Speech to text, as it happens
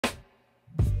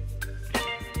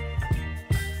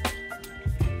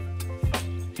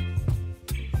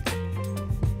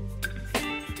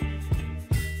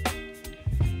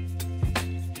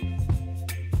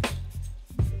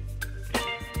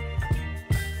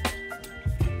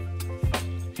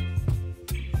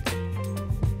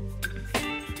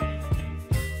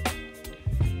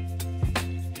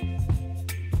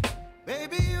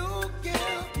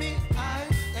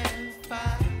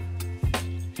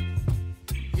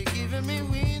giving me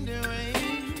wind and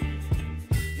rain.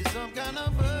 You're some kind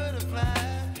of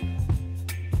butterfly.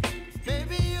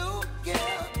 Baby, you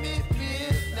give me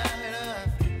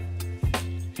midnight.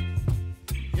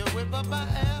 You whip up my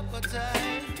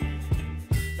appetite.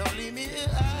 Don't leave me here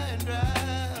high and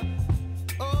dry.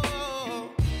 Oh,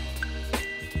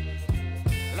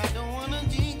 well, I don't wanna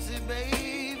jinx it,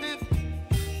 baby,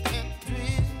 and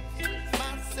twist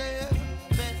myself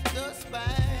at the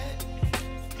spine.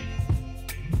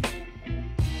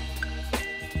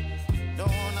 Don't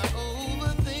wanna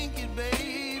overthink it,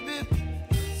 baby.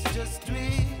 It's just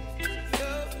twist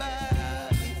your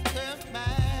body and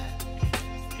mine.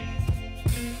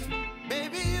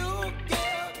 Baby, you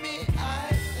give me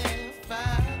ice and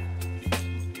fire.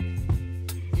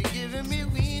 You're giving me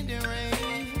wind and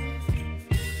rain.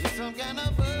 You're some kind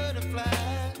of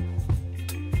butterfly.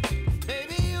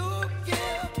 Baby, you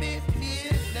give me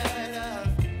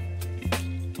midnight.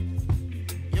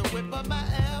 You whip up my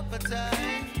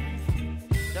appetite.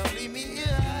 Don't leave me here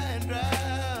high and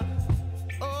dry.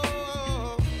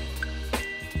 Oh,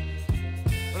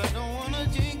 but I don't wanna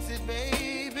jinx it,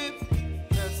 baby.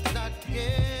 Let's not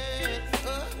get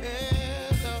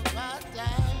ahead of my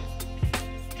time.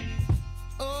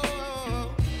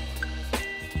 Oh,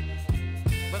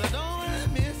 but I don't wanna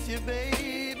miss you,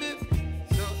 baby.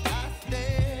 So I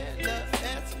stand up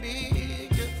and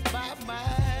speak my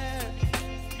mind.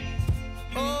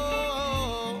 Oh.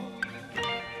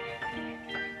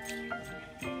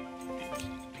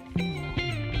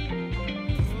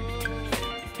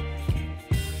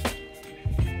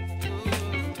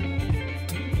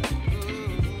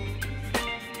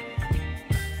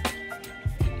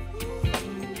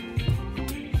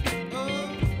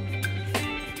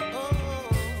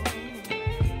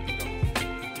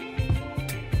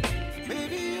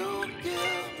 Baby, you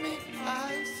give me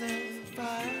ice and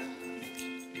fire.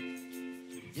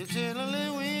 You're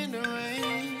chilling wind and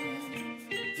rain.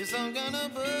 You're some kind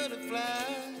of butterfly.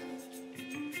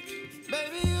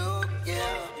 Baby, you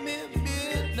give me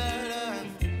midnight.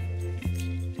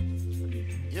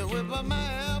 You whip up my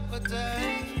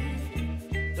appetite.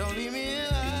 Don't leave me here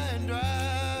high and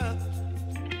dry.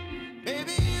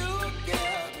 Baby, you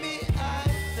give me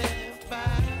ice and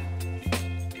fire.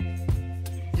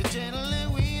 You're channeling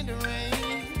wind and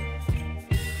rain.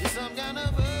 You're some kind of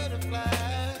butterfly.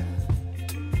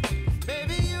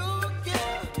 Baby, you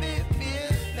give me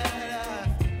midnight.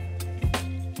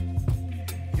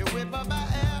 You whip up my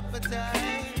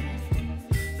appetite.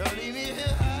 Don't leave me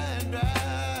here high and dry.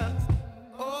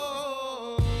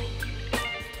 Oh,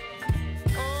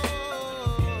 oh,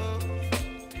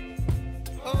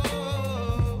 oh,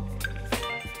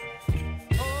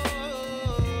 oh,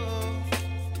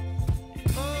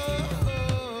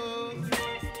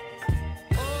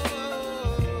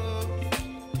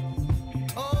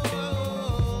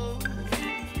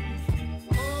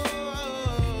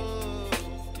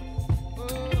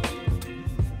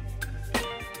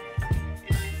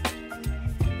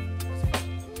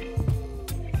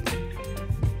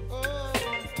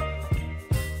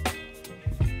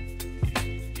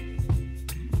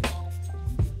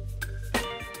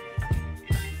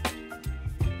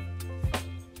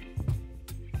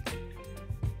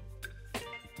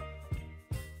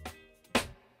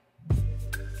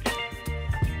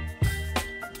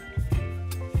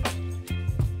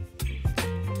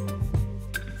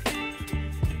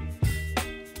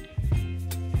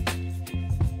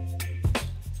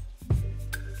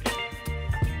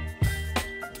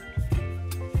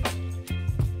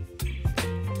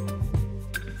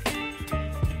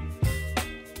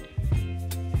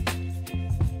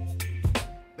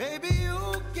 baby, you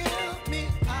give me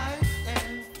ice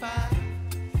and fire.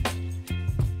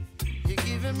 You're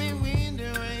giving me wind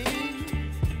and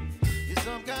rain. You're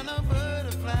some kind of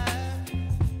butterfly.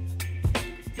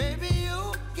 Baby,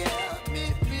 you give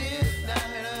me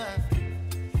midnight.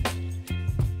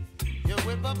 You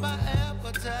whip up my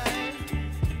appetite.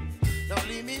 Don't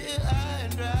leave me here high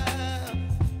and dry.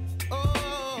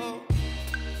 Oh,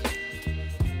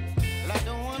 well, I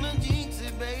don't wanna jinx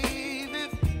it, baby,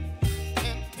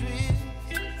 and twist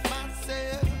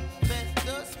myself at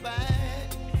the spine.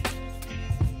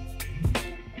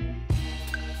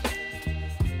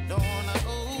 Don't wanna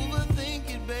overthink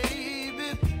it, baby.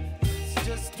 It's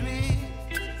just twist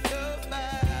your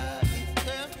body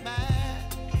and mine.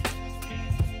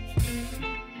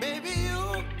 Baby, you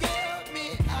give me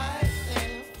ice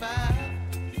and fire.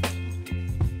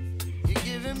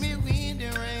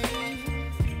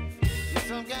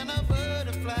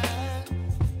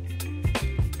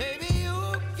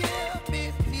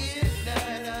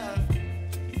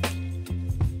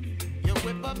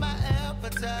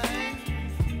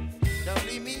 Don't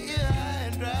leave me here high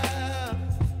and dry.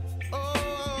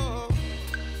 Oh,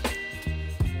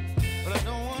 but I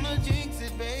don't wanna jinx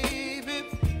it, baby.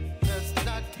 Let's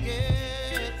not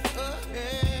get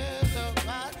ahead of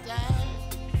my time.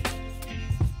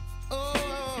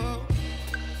 Oh,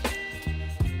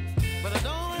 but I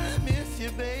don't wanna miss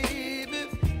you, baby.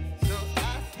 So I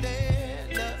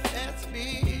stand up and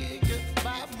speak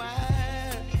my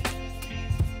mind.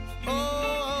 Oh.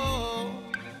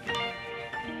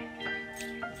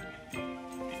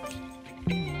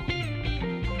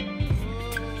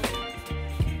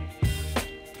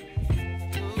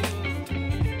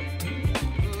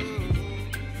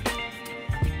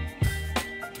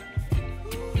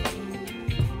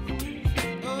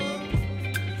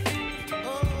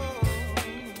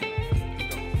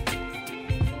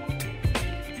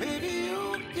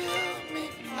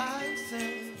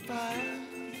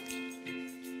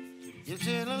 You're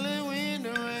chilling wind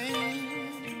and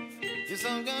rain. You're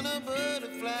some kind of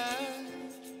butterfly.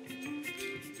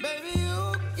 Baby,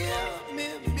 you give me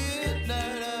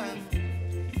midnight.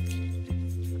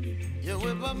 You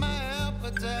whip up my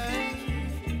appetite.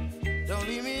 Don't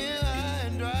leave me here high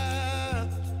and dry.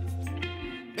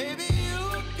 Baby,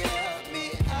 you give me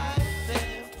ice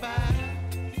and fire.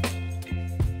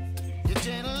 You're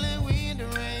channeling wind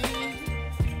and rain.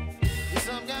 You're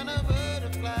some kind of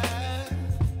butterfly.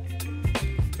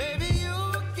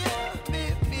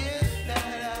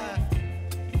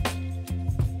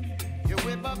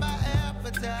 Whip up my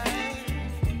appetite.